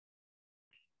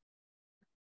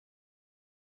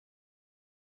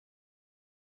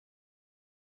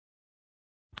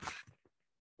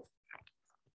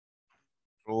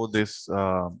draw this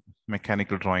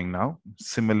mechanical drawing now.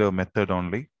 Similar method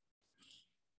only.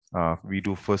 We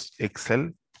do first X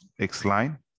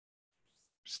line,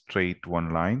 straight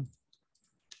one line,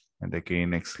 and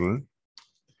again XL.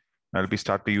 I'll be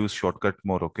start to use shortcut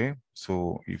more, okay?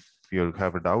 So if you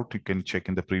have a doubt, you can check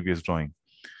in the previous drawing.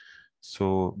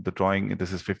 So the drawing,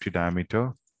 this is 50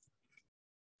 diameter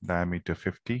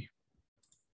 50.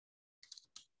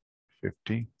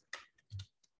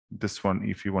 This one,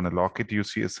 if you want to lock it,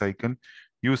 UCS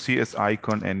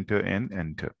icon, enter and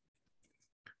enter.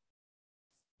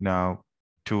 Now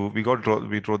we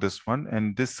draw this one,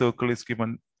 and this circle is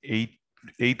given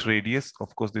 8 radius.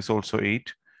 Of course, this also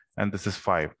 8, and this is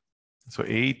 5. So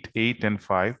 8, 8, and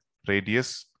 5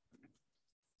 radius.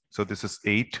 So this is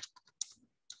 8.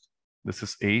 This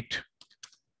is 8.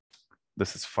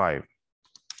 This is 5.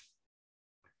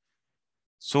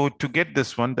 So to get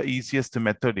this one, the easiest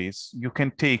method is you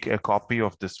can take a copy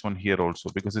of this one here also,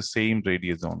 because the same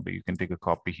radius only. You can take a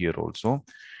copy here also,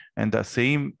 and the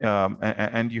same,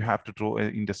 and you have to draw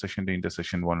an intersection to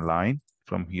intersection one line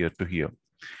from here to here.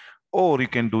 Or you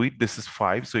can do it, this is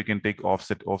 5, so you can take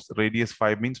offset of radius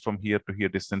 5 means from here to here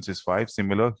distance is 5.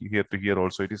 Similar, here to here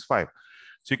also it is 5.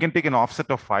 So you can take an offset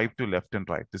of 5 to left and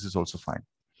right. This is also fine.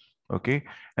 Okay,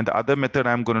 and the other method,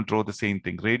 I'm going to draw the same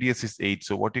thing. Radius is 8.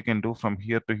 So what you can do from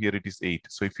here to here, it is 8.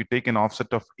 So if you take an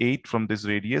offset of 8 from this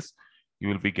radius, you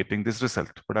will be getting this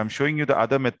result. But I'm showing you the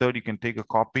other method. You can take a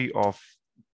copy of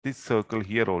this circle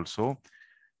here also.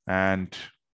 And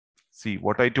see,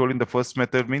 what I told in the first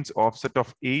method means offset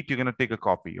of 8, you're going to take a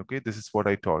copy. Okay, this is what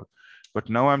I told. But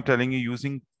now I'm telling you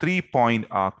using 3-point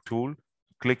arc tool,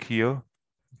 click here,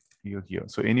 here.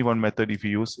 So any one method, if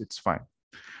you use, it's fine.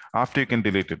 After you can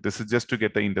delete it. This is just to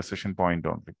get the intersection point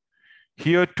only.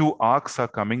 Here 2 arcs are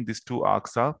coming. These 2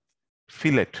 arcs are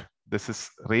fillet. This is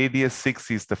radius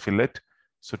 6 is the fillet.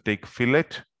 So take fillet,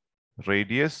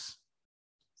 radius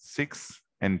 6,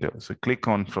 enter. So click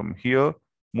on from here,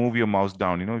 move your mouse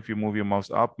down. You know, if you move your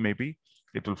mouse up, maybe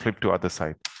it will flip to other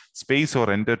side. Space or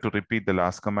enter to repeat the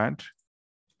last command.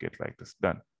 Get like this,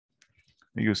 done.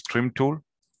 Use trim tool,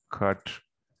 cut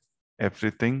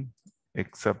everything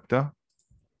except the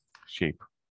shape.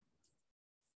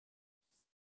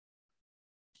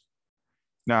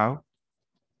 Now,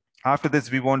 after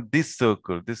this, we want this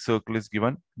circle. This circle is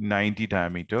given 90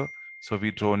 diameter. So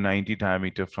we draw 90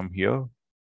 diameter from here,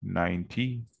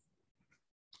 90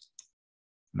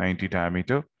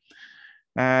 diameter.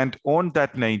 And on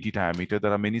that 90 diameter,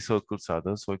 there are many circles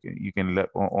others. So you can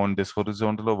on this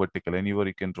horizontal or vertical, anywhere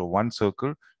you can draw one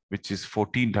circle, which is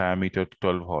 14 diameter,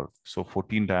 12 hole. So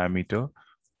 14 diameter,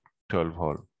 12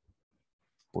 hole.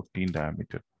 14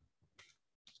 diameter.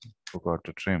 Forgot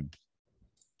to trim.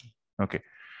 Okay.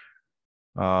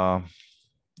 Polar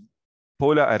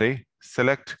array,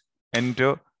 select,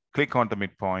 enter, click on the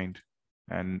midpoint,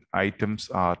 and items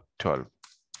are 12.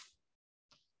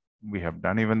 We have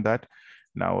done even that.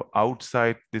 Now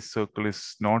outside this circle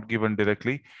is not given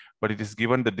directly, but it is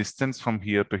given the distance from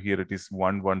here to here. It is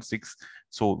 116.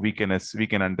 So we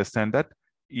can understand that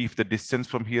if the distance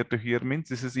from here to here means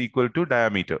this is equal to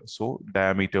diameter. So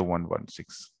diameter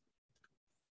 116.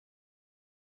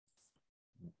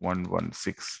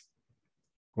 116.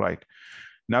 Right.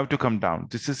 Now to come down.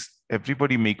 This is,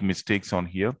 everybody make mistakes on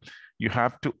here. You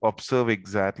have to observe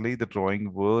exactly the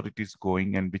drawing where it is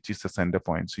going and which is the center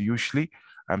point. So usually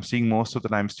I'm seeing most of the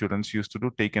time students used to do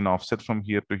take an offset from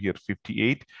here to here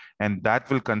 58, and that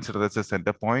will consider as a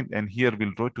center point, and here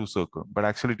we'll draw 2 circles. But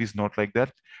actually it is not like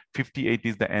that. 58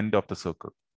 is the end of the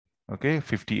circle. Okay,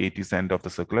 58 is the end of the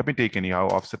circle. Let me take anyhow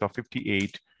offset of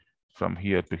 58 from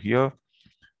here to here.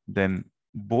 Then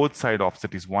both side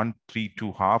offset is 1, 3,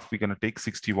 2, half. We're going to take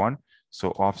 61.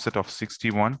 So offset of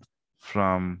 61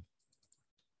 from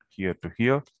here to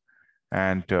here,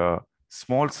 and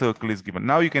small circle is given.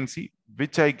 Now you can see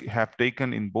which I have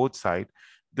taken in both sides.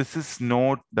 This is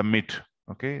not the mid.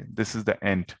 Okay, this is the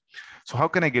end. So how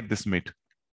can I get this mid?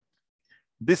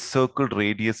 This circle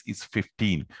radius is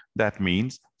 15. That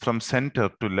means from center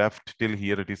to left till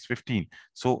here it is 15.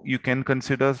 So you can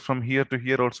consider from here to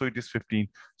here also it is 15.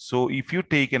 So if you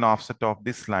take an offset of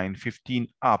this line 15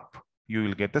 up, you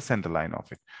will get the center line of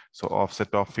it. So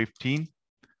offset of 15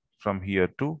 from here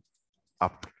to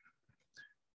up.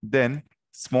 Then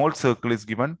small circle is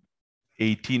given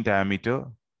 18 diameter,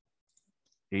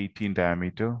 18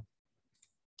 diameter,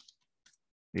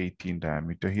 18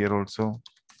 diameter here also.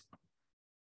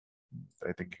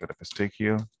 I think you got a mistake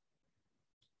here.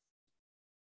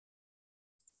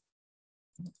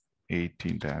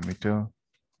 18 diameter.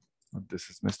 This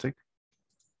is mistake.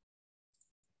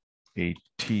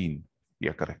 18.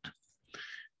 Yeah, correct.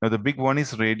 Now the big one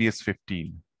is radius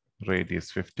 15.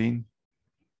 Radius 15.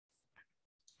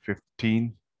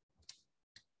 15.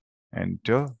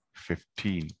 Enter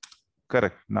 15.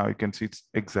 Correct. Now you can see it's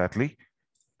exactly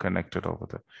connected over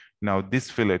there. Now this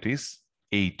fillet is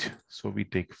 8. So we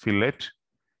take fillet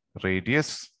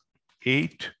radius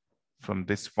 8 from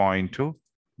this point to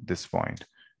this point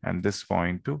and this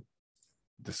point to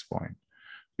this point.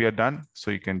 We are done.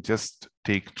 So you can just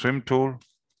take trim tool,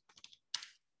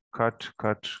 cut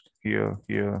here,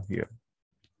 here, here.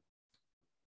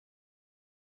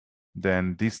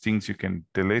 Then these things you can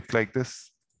delete like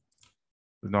this.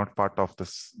 Not part of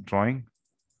this drawing.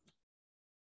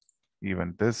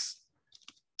 Even this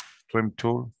trim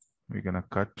tool, we're gonna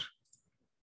cut.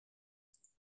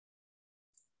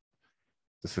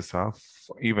 This is our,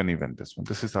 even this one.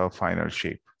 This is our final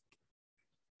shape.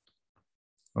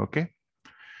 Okay.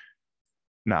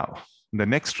 Now, the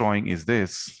next drawing is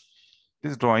this.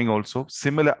 This drawing also,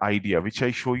 similar idea, which I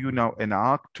show you now, an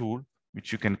arc tool,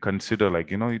 which you can consider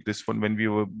like, you know, this one, when we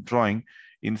were drawing,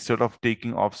 instead of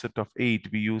taking offset of 8,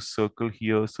 we use circle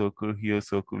here, circle here,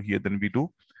 circle here, then we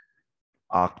do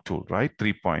arc tool, right?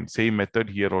 3 points. Same method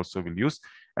here also we'll use.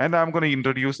 And I'm going to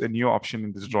introduce a new option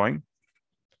in this drawing,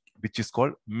 which is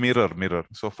called mirror.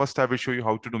 So first I will show you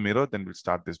how to do mirror, then we'll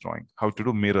start this drawing. How to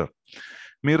do mirror.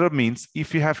 Mirror means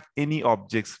if you have any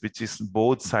objects which is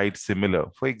both sides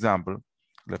similar. For example,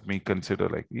 let me consider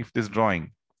like if this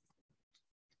drawing,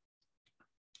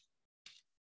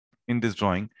 in this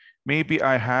drawing, maybe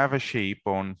I have a shape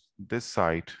on this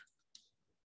side.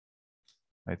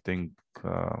 I think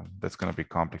that's going to be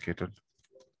complicated.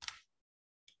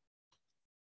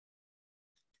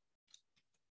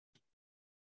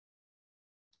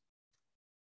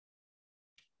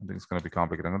 I think it's going to be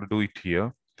complicated. I'm going to do it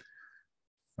here.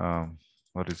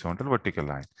 Horizontal, vertical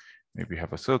line. Maybe you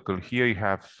have a circle. Here you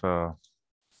have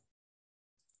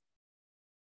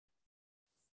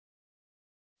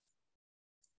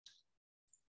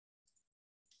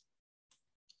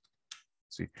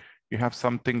see, you have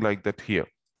something like that here.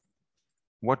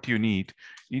 What you need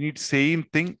same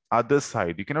thing other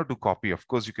side. You cannot do copy. Of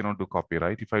course, you cannot do copy,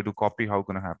 right? If I do copy, how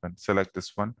going to happen? Select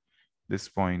this one, this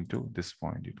point to this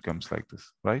point. It comes like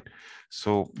this, right?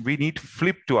 So we need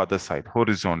flip to other side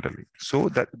horizontally. So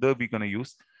that we're going to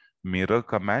use mirror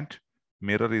command.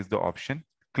 Mirror is the option.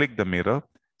 Click the mirror,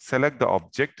 select the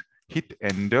object, hit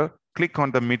enter, click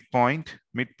on the midpoint,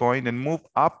 and move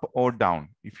up or down.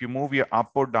 If you move your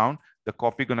up or down, the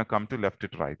copy gonna come to left to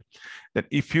right. Then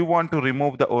if you want to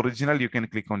remove the original, you can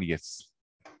click on yes.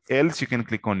 Else you can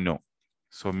click on no.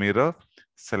 So mirror,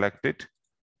 select it,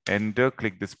 enter,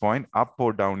 click this point, up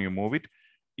or down, you move it.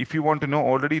 If you want to know,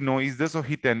 already know is this, so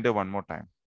hit enter one more time.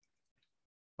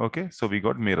 Okay, so we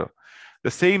got mirror.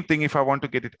 The same thing if I want to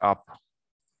get it up.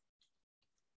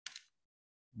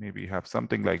 Maybe you have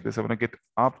something like this. I want to get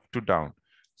up to down.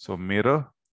 So mirror,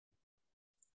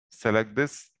 select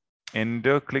this,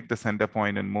 enter, click the center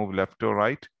point and move left or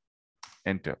right,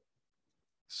 enter.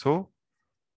 So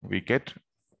we get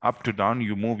up to down,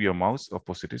 you move your mouse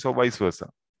opposite, so vice versa.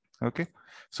 Okay,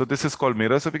 so this is called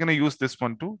mirror. So we're going to use this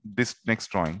one to this next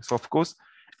drawing. So of course,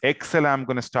 Excel, I'm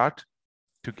going to start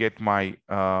to get my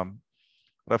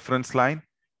reference line.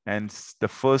 And the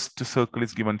first circle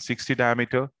is given 60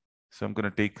 diameter. So I'm going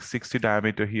to take 60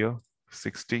 diameter here,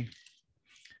 60.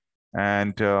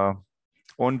 And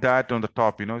on that, on the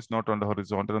top, you know, it's not on the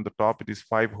horizontal. On the top, it is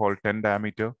 5 hole 10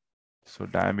 diameter. So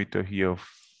diameter here,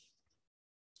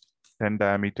 10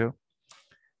 diameter.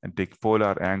 And take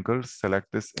polar angle, select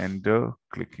this, enter,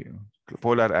 click here.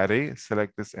 Polar array,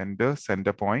 select this, enter,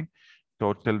 center point.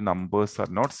 Total numbers are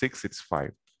not 6, it's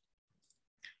 5.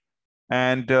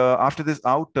 And after this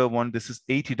outer one, this is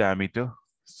 80 diameter.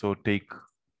 So take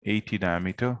 80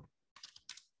 diameter,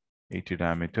 80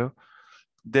 diameter.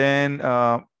 Then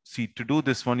see, to do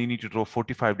this one, you need to draw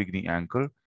 45-degree angle.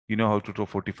 You know how to draw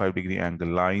 45-degree angle.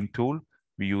 Line tool,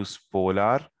 we use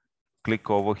polar, click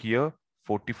over here,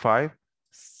 45.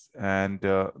 And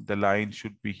the line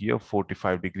should be here,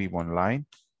 45-degree one line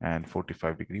and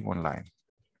 45-degree one line.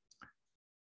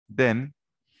 Then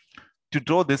to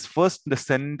draw this, first the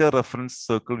center reference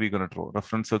circle we're going to draw.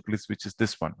 Reference circle is, which is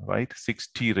this one, right?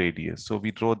 60 radius. So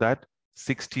we draw that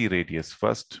 60 radius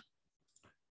first,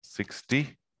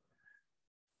 60.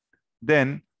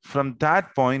 Then from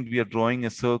that point, we are drawing a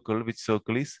circle, which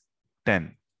circle is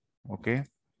 10. Okay,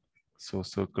 so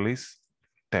circle is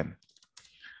 10.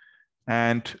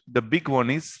 And the big one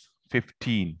is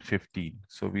 15.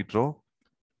 So we draw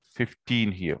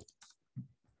 15 here.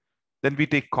 Then we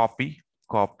take copy,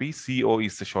 CO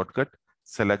is the shortcut.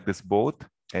 Select this both,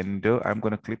 enter. I'm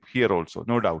going to click here also,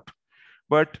 no doubt.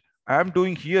 But I'm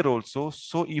doing here also.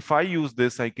 So if I use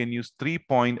this, I can use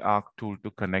 3-point arc tool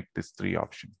to connect this 3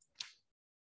 option.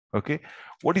 Okay.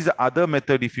 What is the other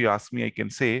method? If you ask me, I can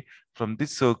say from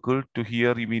this circle to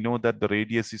here, we know that the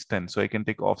radius is 10. So I can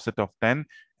take offset of 10,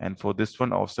 and for this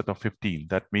one, offset of 15.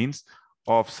 That means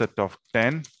offset of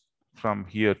 10 from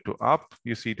here to up.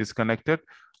 You see it is connected.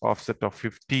 Offset of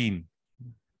 15.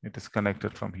 It is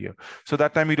connected from here. So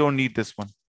that time we don't need this one.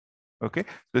 Okay.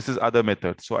 This is other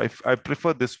method. So I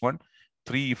prefer this one.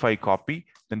 3, if I copy,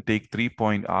 then take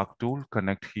 3-point arc tool,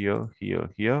 connect here, here,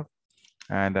 here.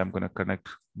 And I'm going to connect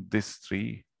this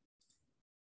 3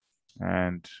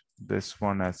 and this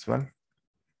one as well.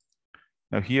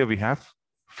 Now here we have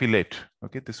fillet.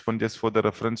 Okay, this one just for the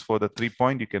reference for the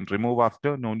 3-point, you can remove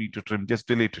after, no need to trim, just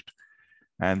delete it.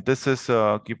 And this is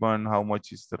given how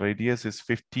much is the radius is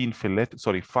 15 fillet,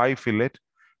 sorry, 5 fillet.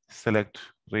 Select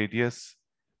radius,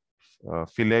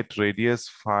 fillet radius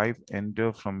 5,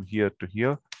 enter from here to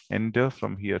here, enter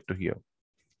from here to here.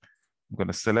 I'm going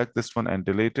to select this one and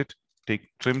delete it.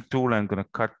 Take trim tool. I'm going to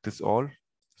cut this all.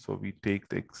 So we take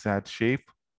the exact shape.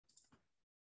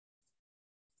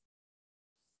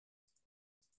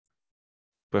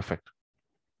 Perfect.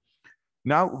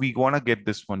 Now we want to get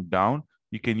this one down.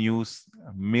 You can use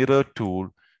mirror tool,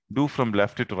 do from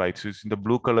left to right. So the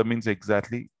blue color means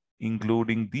exactly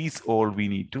including these all we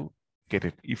need to get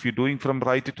it. If you're doing from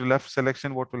right to left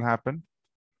selection, what will happen?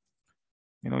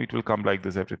 You know, it will come like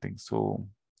this, everything. So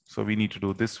we need to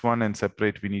do this one and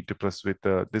separate. We need to press with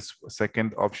this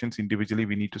second options individually.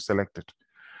 We need to select it.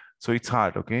 So it's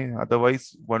hard, okay?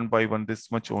 Otherwise, one by one, this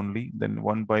much only. Then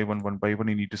one by one,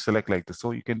 you need to select like this.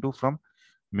 So you can do from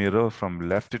mirror from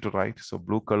left to right. So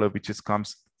blue color, which is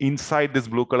comes inside this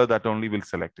blue color, that only will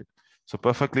select it. So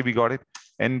perfectly, we got it.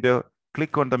 And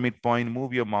click on the midpoint,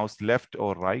 move your mouse left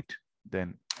or right,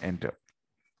 then enter.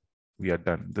 We are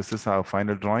done. This is our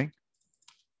final drawing.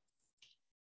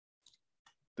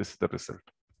 This is the result.